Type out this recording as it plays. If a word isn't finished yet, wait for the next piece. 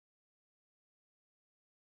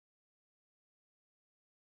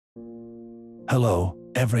Hello,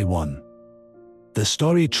 everyone. The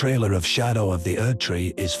story trailer of Shadow of the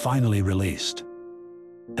Erdtree is finally released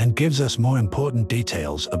and gives us more important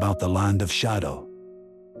details about the Land of Shadow.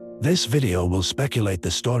 This video will speculate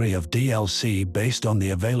the story of DLC based on the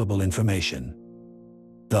available information.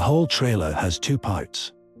 The whole trailer has two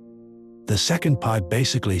parts. The second part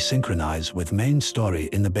basically synchronizes with main story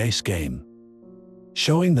in the base game,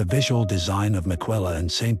 showing the visual design of Miquella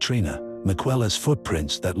and Saint Trina, Miquella's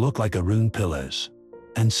footprints that look like rune pillars,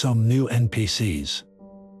 and some new NPCs.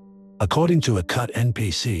 According to a cut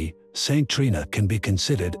NPC, Saint Trina can be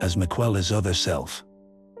considered as Miquella's other self.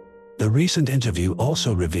 The recent interview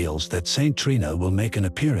also reveals that Saint Trina will make an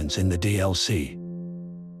appearance in the DLC.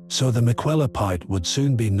 So the Miquella part would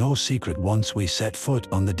soon be no secret once we set foot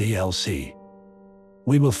on the DLC.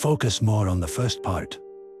 We will focus more on the first part,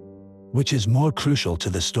 which is more crucial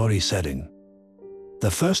to the story setting. The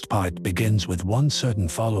first part begins with one certain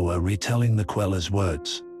follower retelling Miquella's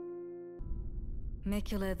words.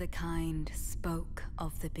 Miquella the Kind spoke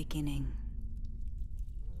of the beginning.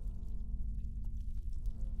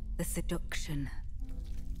 The seduction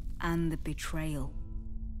and the betrayal.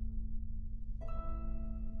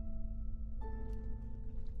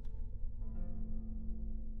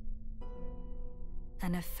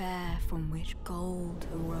 An affair from which gold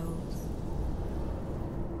arose.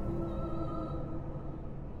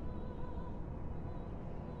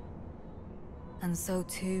 And so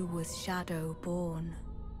too was Shadow born.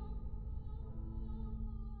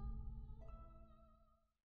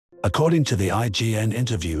 According to the IGN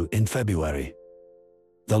interview in February,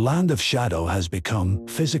 the Land of Shadow has become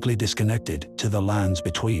physically disconnected to the lands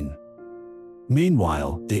between.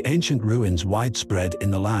 Meanwhile, the ancient ruins widespread in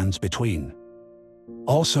the lands between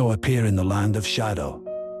also appear in the Land of Shadow.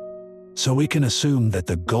 So we can assume that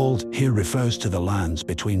the gold here refers to the lands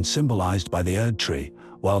between symbolized by the Erdtree,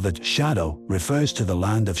 while the shadow refers to the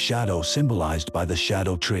Land of Shadow symbolized by the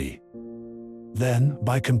Shadow Tree. Then,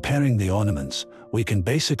 by comparing the ornaments, we can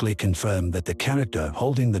basically confirm that the character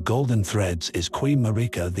holding the golden threads is Queen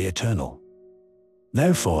Marika the Eternal.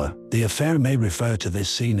 Therefore, the affair may refer to this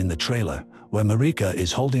scene in the trailer, where Marika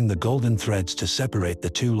is holding the golden threads to separate the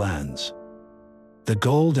two lands. The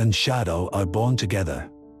gold and shadow are born together.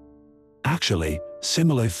 Actually,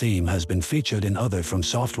 similar theme has been featured in other From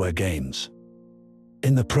Software games.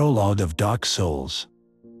 In the prologue of Dark Souls.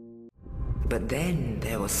 But then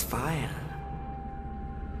there was fire.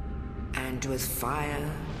 And with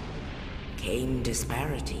fire came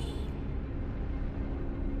disparity.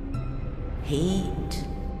 Heat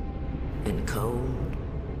and cold.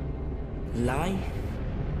 Life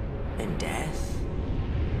and death.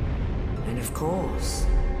 And of course,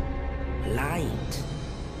 light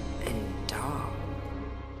and dark.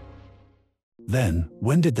 Then,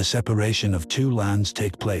 when did the separation of two lands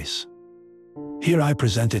take place? Here I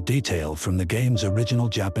presented detail from the game's original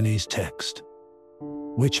Japanese text,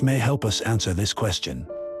 which may help us answer this question.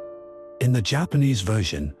 In the Japanese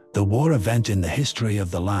version, the war event in the history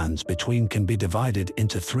of the lands between can be divided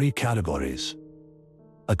into three categories.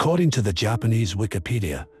 According to the Japanese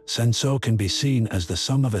Wikipedia, Senso can be seen as the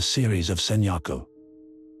sum of a series of senyaku.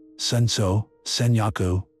 Senso,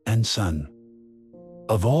 Senyaku, and Sun.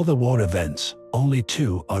 Of all the war events, only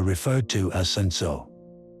two are referred to as Senso.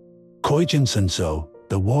 Koijin Senso,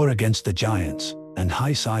 the war against the giants, and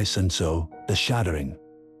Heisei Senso, the shattering.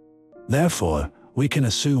 Therefore, we can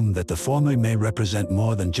assume that the former may represent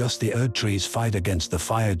more than just the Erdtree's fight against the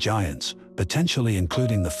fire giants, potentially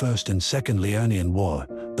including the First and Second Liurnian War,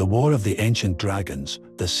 the War of the Ancient Dragons,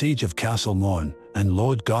 the Siege of Castle Morn, and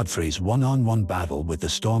Lord Godfrey's one-on-one battle with the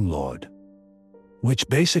Storm Lord, which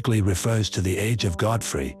basically refers to the Age of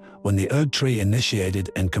Godfrey, when the Erdtree initiated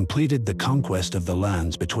and completed the conquest of the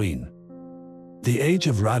lands between. The Age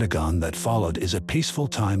of Radagon that followed is a peaceful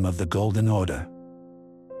time of the Golden Order.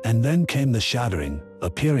 And then came the Shattering, a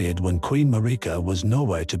period when Queen Marika was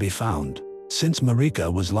nowhere to be found, since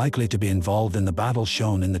Marika was likely to be involved in the battle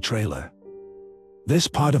shown in the trailer. This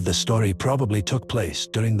part of the story probably took place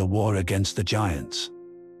during the war against the giants.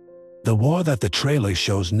 The war that the trailer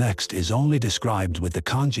shows next is only described with the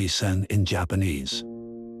kanji sen in Japanese,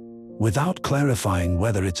 without clarifying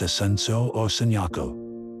whether it's a senso or senyaku,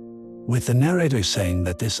 with the narrator saying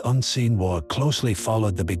that this unseen war closely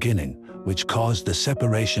followed the beginning, which caused the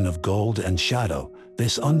separation of gold and shadow.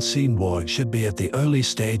 This unseen war should be at the early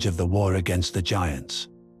stage of the war against the giants.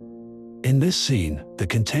 In this scene, the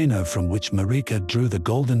container from which Marika drew the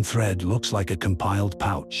golden thread looks like a compiled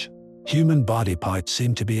pouch. Human body parts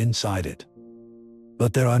seem to be inside it.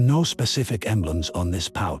 But there are no specific emblems on this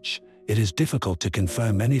pouch. It is difficult to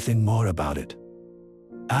confirm anything more about it.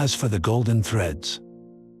 As for the golden threads,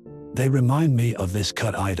 They remind me of this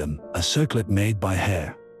cut item, a circlet made by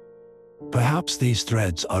hair. Perhaps these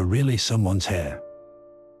threads are really someone's hair.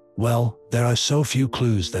 Well, there are so few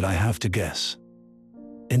clues that I have to guess.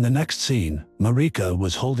 In the next scene, Marika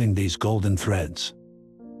was holding these golden threads.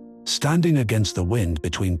 Standing against the wind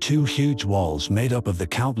between two huge walls made up of the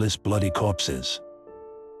countless bloody corpses.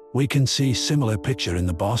 We can see similar picture in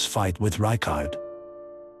the boss fight with Rykard.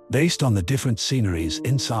 Based on the different sceneries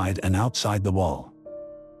inside and outside the wall.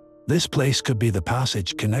 This place could be the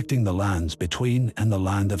passage connecting the lands between and the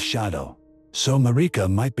land of shadow. So Marika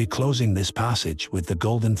might be closing this passage with the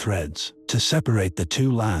golden threads to separate the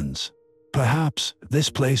two lands. Perhaps this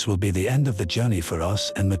place will be the end of the journey for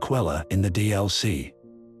us and Miquella in the DLC.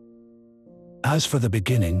 As for the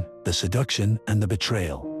beginning, the seduction and the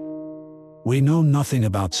betrayal. We know nothing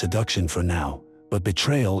about seduction for now, but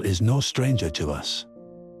betrayal is no stranger to us.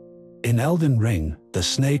 In Elden Ring, the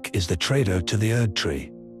snake is the traitor to the Erd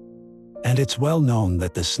Tree. And it's well known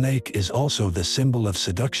that the snake is also the symbol of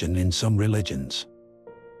seduction in some religions.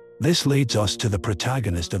 This leads us to the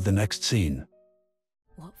protagonist of the next scene.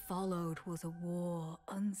 What followed was a war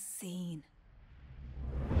unseen.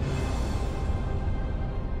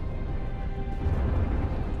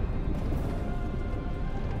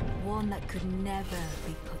 One that could never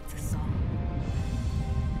be put to song.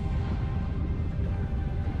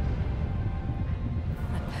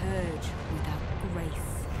 A purge without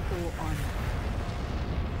grace or honor.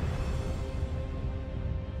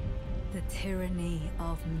 The tyranny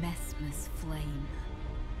of Messmer's flame.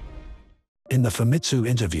 In the Famitsu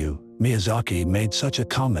interview, Miyazaki made such a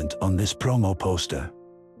comment on this promo poster.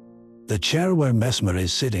 The chair where Messmer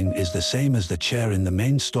is sitting is the same as the chair in the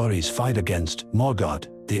main story's fight against Morgoth,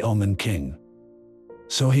 the Omen King.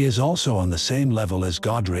 So he is also on the same level as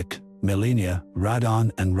Godric, Melania,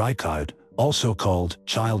 Radon and Rykard, also called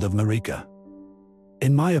Child of Marika.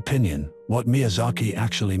 In my opinion, what Miyazaki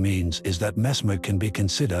actually means is that Messmer can be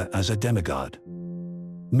considered as a demigod.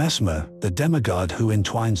 Messmer, the demigod who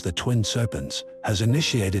entwines the twin serpents, has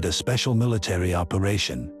initiated a special military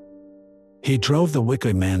operation. He drove the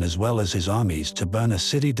Wicker Man as well as his armies to burn a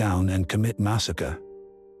city down and commit massacre.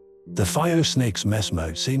 The fire snake's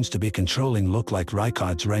Messmer seems to be controlling look like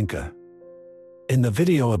Rykard's Renka. In the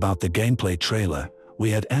video about the gameplay trailer, we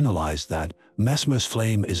had analyzed that Messmer's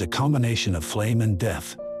flame is a combination of flame and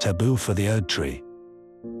death, taboo for the Erd Tree.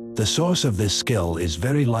 The source of this skill is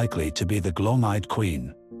very likely to be the Glowmide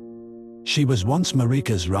Queen. She was once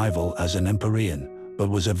Marika's rival as an Empyrean, but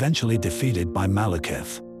was eventually defeated by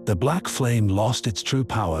Malekith. The black flame lost its true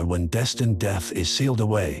power when destined death is sealed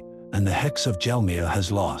away, and the Hex of Gelmir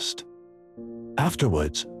has lost.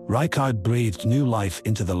 Afterwards, Rykard breathed new life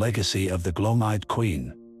into the legacy of the Glowmide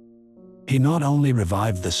Queen. He not only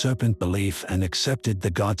revived the serpent belief and accepted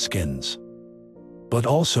the godskins, but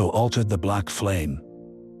also altered the black flame.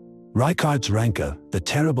 Rykard's Renka, the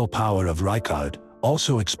terrible power of Rykard,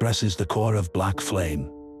 also expresses the core of black flame.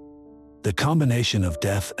 The combination of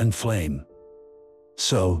death and flame.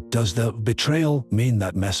 So, does the betrayal mean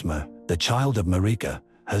that Messmer, the child of Marika,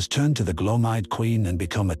 has turned to the Glowmide Queen and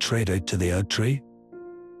become a traitor to the Erd Tree?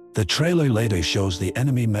 The trailer later shows the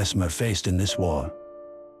enemy Messmer faced in this war.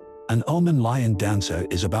 An Omen lion dancer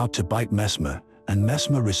is about to bite Messmer, and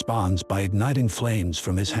Messmer responds by igniting flames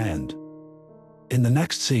from his hand. In the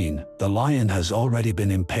next scene, the lion has already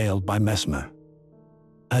been impaled by Messmer.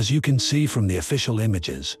 As you can see from the official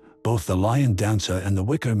images, both the lion dancer and the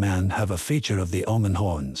Wicker Man have a feature of the Omen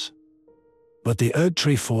horns. But the Erd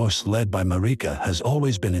Tree force led by Marika has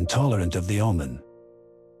always been intolerant of the Omen.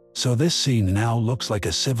 So this scene now looks like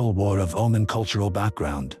a civil war of Omen cultural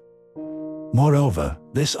background. Moreover,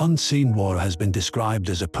 this unseen war has been described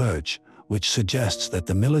as a purge, which suggests that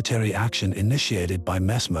the military action initiated by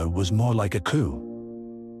Messmer was more like a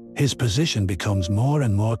coup. His position becomes more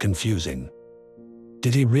and more confusing.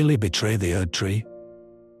 Did he really betray the Erd Tree?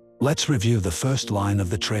 Let's review the first line of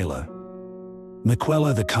the trailer.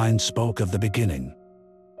 Miquella the Kind spoke of the beginning.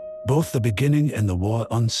 Both the beginning and the war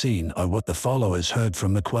unseen are what the followers heard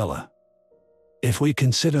from Miquella. If we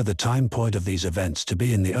consider the time point of these events to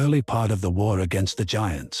be in the early part of the war against the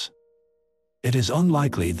giants, it is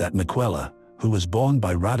unlikely that Miquella, who was born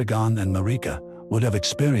by Radagon and Marika, would have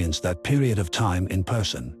experienced that period of time in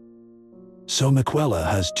person. So Miquella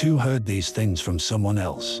has too heard these things from someone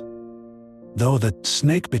else. Though the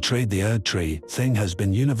snake betrayed the Erd Tree thing has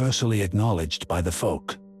been universally acknowledged by the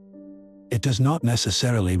folk, it does not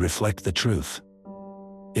necessarily reflect the truth.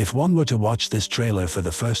 If one were to watch this trailer for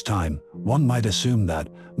the first time, one might assume that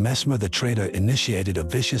Messmer the traitor initiated a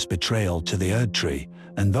vicious betrayal to the Erd Tree,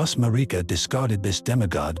 and thus Marika discarded this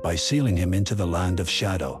demigod by sealing him into the land of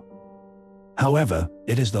shadow. However,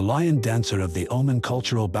 it is the lion dancer of the Omen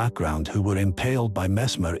cultural background who were impaled by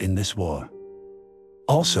Messmer in this war.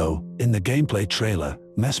 Also, in the gameplay trailer,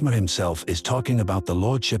 Messmer himself is talking about the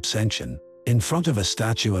Lordship Ascension, in front of a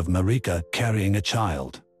statue of Marika carrying a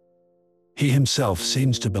child. He himself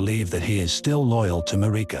seems to believe that he is still loyal to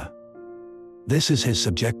Marika. This is his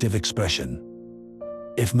subjective expression.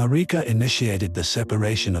 If Marika initiated the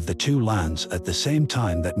separation of the two lands at the same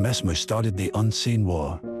time that Messmer started the unseen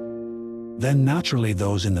war, then naturally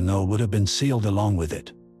those in the know would have been sealed along with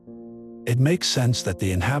it. It makes sense that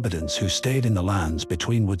the inhabitants who stayed in the lands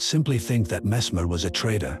between would simply think that Messmer was a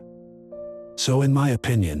traitor. So in my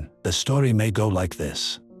opinion, the story may go like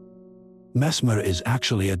this. Messmer is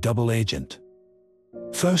actually a double agent.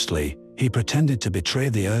 Firstly, he pretended to betray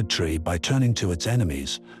the Erd Tree by turning to its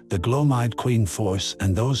enemies, the Glomide Queen Force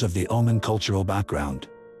and those of the Omen cultural background.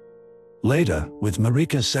 Later, with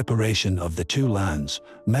Marika's separation of the two lands,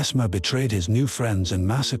 Messmer betrayed his new friends and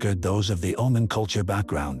massacred those of the Omen culture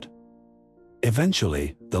background.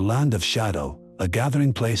 Eventually, the Land of Shadow, a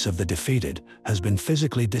gathering place of the defeated, has been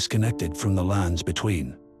physically disconnected from the lands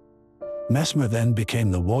between. Messmer then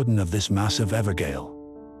became the warden of this massive Evergale.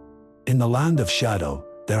 In the Land of Shadow,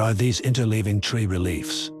 there are these interleaving tree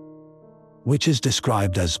reliefs, which is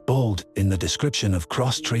described as bold in the description of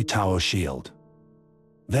Cross Tree Tower Shield.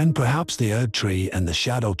 Then perhaps the Erd Tree and the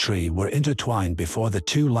Shadow Tree were intertwined before the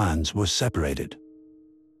two lands were separated.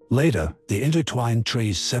 Later, the intertwined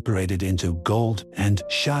trees separated into Gold and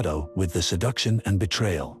Shadow with the seduction and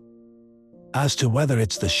betrayal. As to whether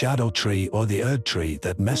it's the Shadow Tree or the Erd Tree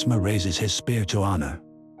that Messmer raises his spear to honor,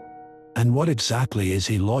 and what exactly is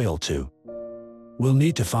he loyal to, we'll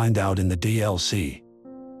need to find out in the DLC.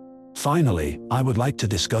 Finally, I would like to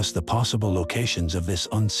discuss the possible locations of this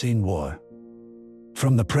unseen war.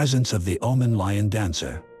 From the presence of the Omen Lion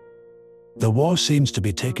Dancer, the war seems to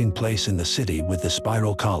be taking place in the city with the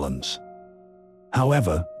spiral columns.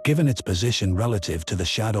 However, given its position relative to the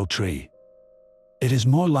Shadow Tree, it is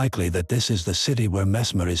more likely that this is the city where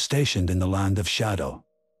Messmer is stationed in the Land of Shadow.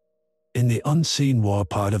 In the unseen war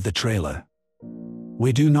part of the trailer,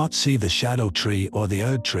 we do not see the Shadow Tree or the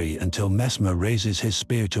Erd Tree until Messmer raises his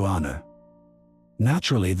spear to honor.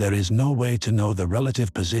 Naturally, there is no way to know the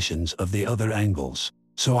relative positions of the other angles,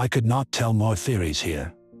 so I could not tell more theories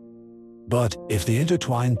here. But, if the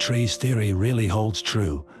intertwined trees theory really holds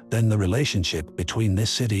true, then the relationship between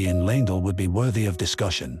this city and Leyndell would be worthy of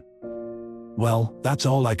discussion. Well, that's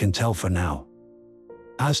all I can tell for now.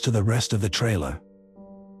 As to the rest of the trailer,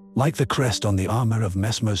 like the crest on the armor of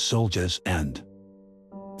Messmer's soldiers and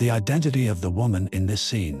the identity of the woman in this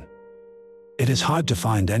scene, it is hard to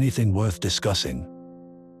find anything worth discussing.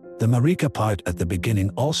 The Marika part at the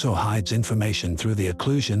beginning also hides information through the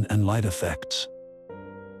occlusion and light effects.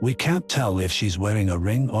 We can't tell if she's wearing a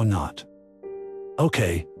ring or not.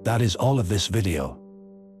 Okay, that is all of this video.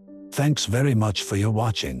 Thanks very much for your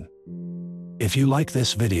watching. If you like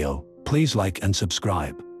this video, please like and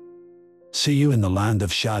subscribe. See you in the Land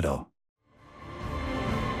of Shadow.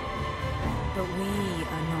 But we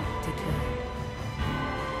are not deterred.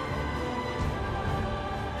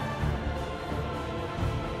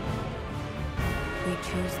 We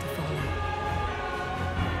choose to follow.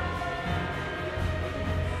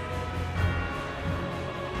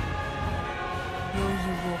 Will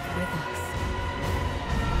you walk with us?